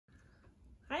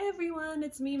Hi everyone,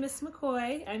 it's me, Miss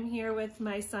McCoy. I'm here with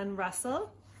my son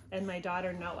Russell and my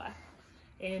daughter Noah.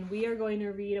 And we are going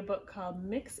to read a book called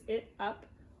Mix It Up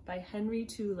by Henry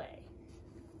Toulet.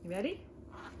 You ready?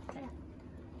 Okay.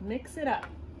 Mix it up.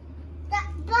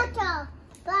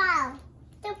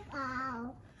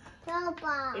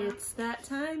 It's that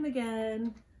time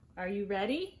again. Are you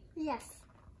ready? Yes.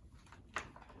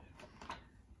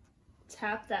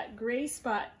 Tap that gray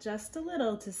spot just a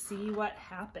little to see what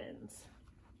happens.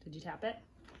 Did you tap it?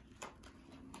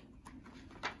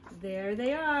 There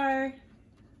they are.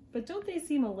 But don't they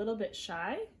seem a little bit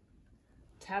shy?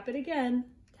 Tap it again.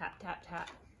 Tap, tap, tap.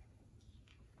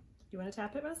 You want to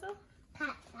tap it, Russell?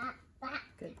 Tap, tap, tap.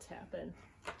 Good tapping.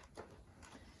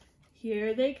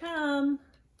 Here they come.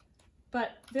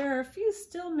 But there are a few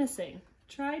still missing.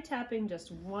 Try tapping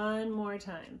just one more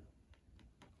time.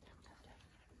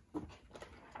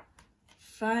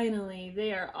 Finally,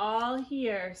 they are all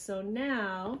here. So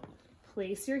now,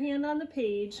 place your hand on the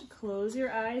page, close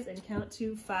your eyes, and count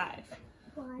to 5.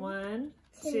 1,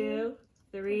 2,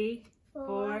 3,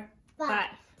 4, 5.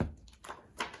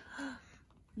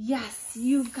 Yes,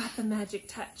 you've got the magic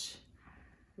touch.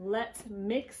 Let's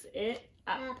mix it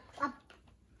up. Up.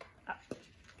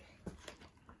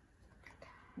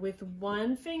 With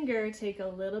one finger, take a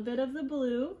little bit of the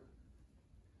blue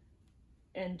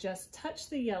and just touch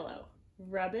the yellow.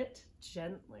 Rub it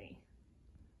gently.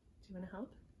 Do you want to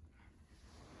help?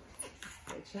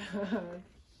 Good job.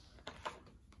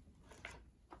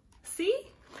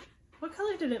 See? What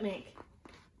color did it make?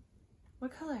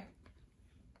 What color?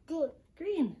 Green.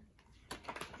 Green.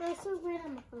 There's some red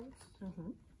on my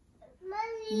phone.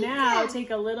 Now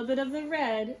take a little bit of the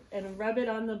red and rub it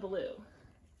on the blue.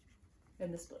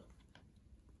 And this blue.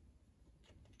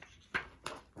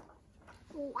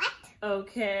 What?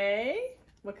 Okay.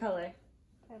 What color?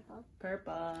 Purple.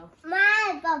 Purple.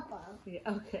 My purple. Yeah,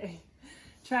 okay.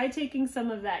 Try taking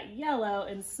some of that yellow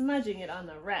and smudging it on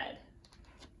the red.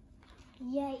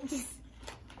 Yikes.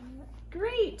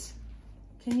 Great.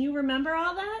 Can you remember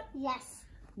all that? Yes.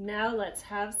 Now let's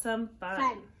have some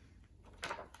fun.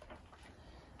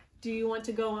 Do you want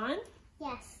to go on?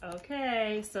 Yes.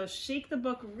 Okay, so shake the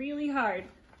book really hard.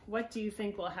 What do you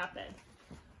think will happen?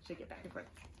 Shake it back and forth.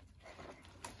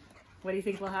 What do you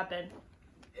think will happen?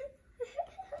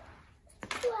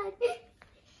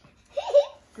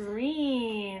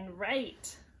 Green,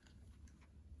 right.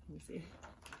 Let me see.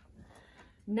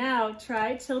 Now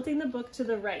try tilting the book to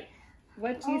the right.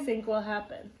 What do you think will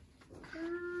happen?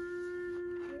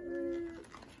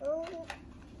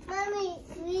 Mommy,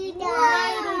 read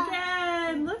Right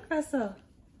again. Look, Russell.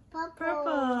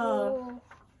 Purple.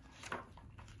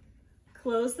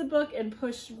 Close the book and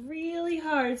push really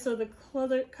hard so the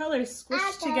colors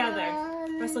squish together.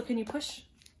 Russell, can you push?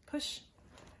 Push.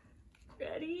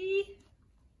 Ready?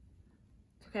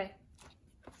 Okay.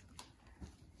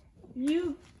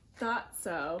 You thought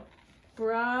so.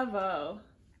 Bravo.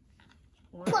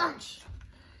 Orange.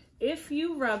 If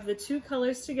you rub the two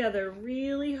colors together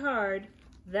really hard,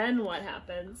 then what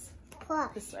happens?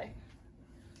 This way.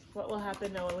 What will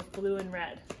happen, Noah, with blue and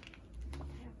red?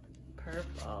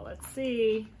 Purple. Let's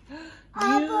see.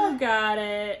 You got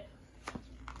it.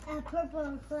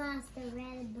 Purple across the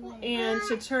red and blue. And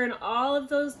to turn all of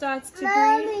those dots to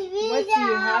Mommy, green, what do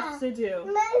you have to do?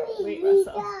 Mommy, Wait,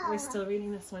 Russell. We're still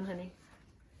reading this one, honey.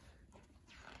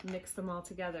 Mix them all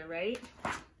together, right?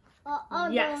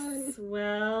 Yes. Done.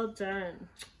 Well done.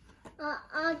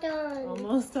 All done.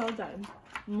 Almost all done.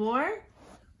 More.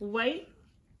 White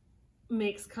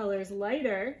makes colors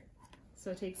lighter.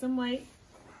 So take some white,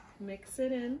 mix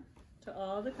it in to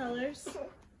all the colors.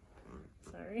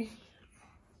 Sorry.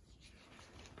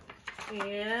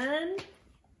 And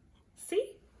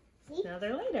see? Now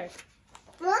they're lighter.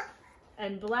 What?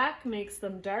 And black makes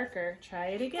them darker. Try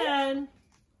it again.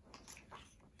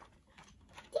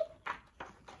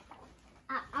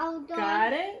 All done.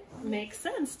 Got it? Makes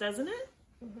sense, doesn't it?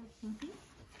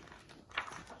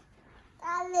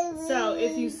 So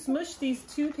if you smush these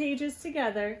two pages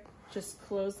together, just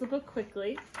close the book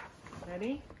quickly.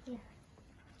 Ready? Yeah.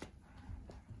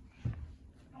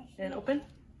 And open.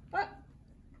 Ah.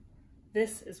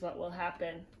 This is what will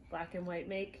happen. Black and white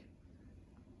make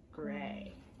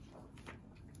gray.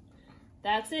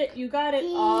 That's it. You got it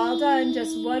all done.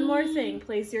 Just one more thing.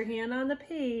 Place your hand on the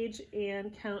page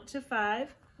and count to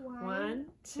 5. 1,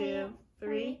 2,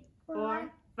 3,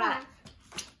 4, 5.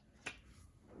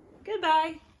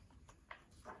 Goodbye.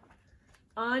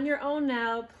 On your own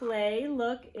now, play,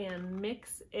 look, and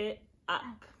mix it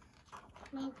up.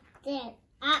 Mix it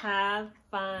up. Have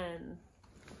fun.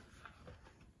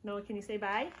 Noah, can you say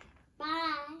bye?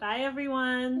 Bye. Bye,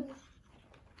 everyone.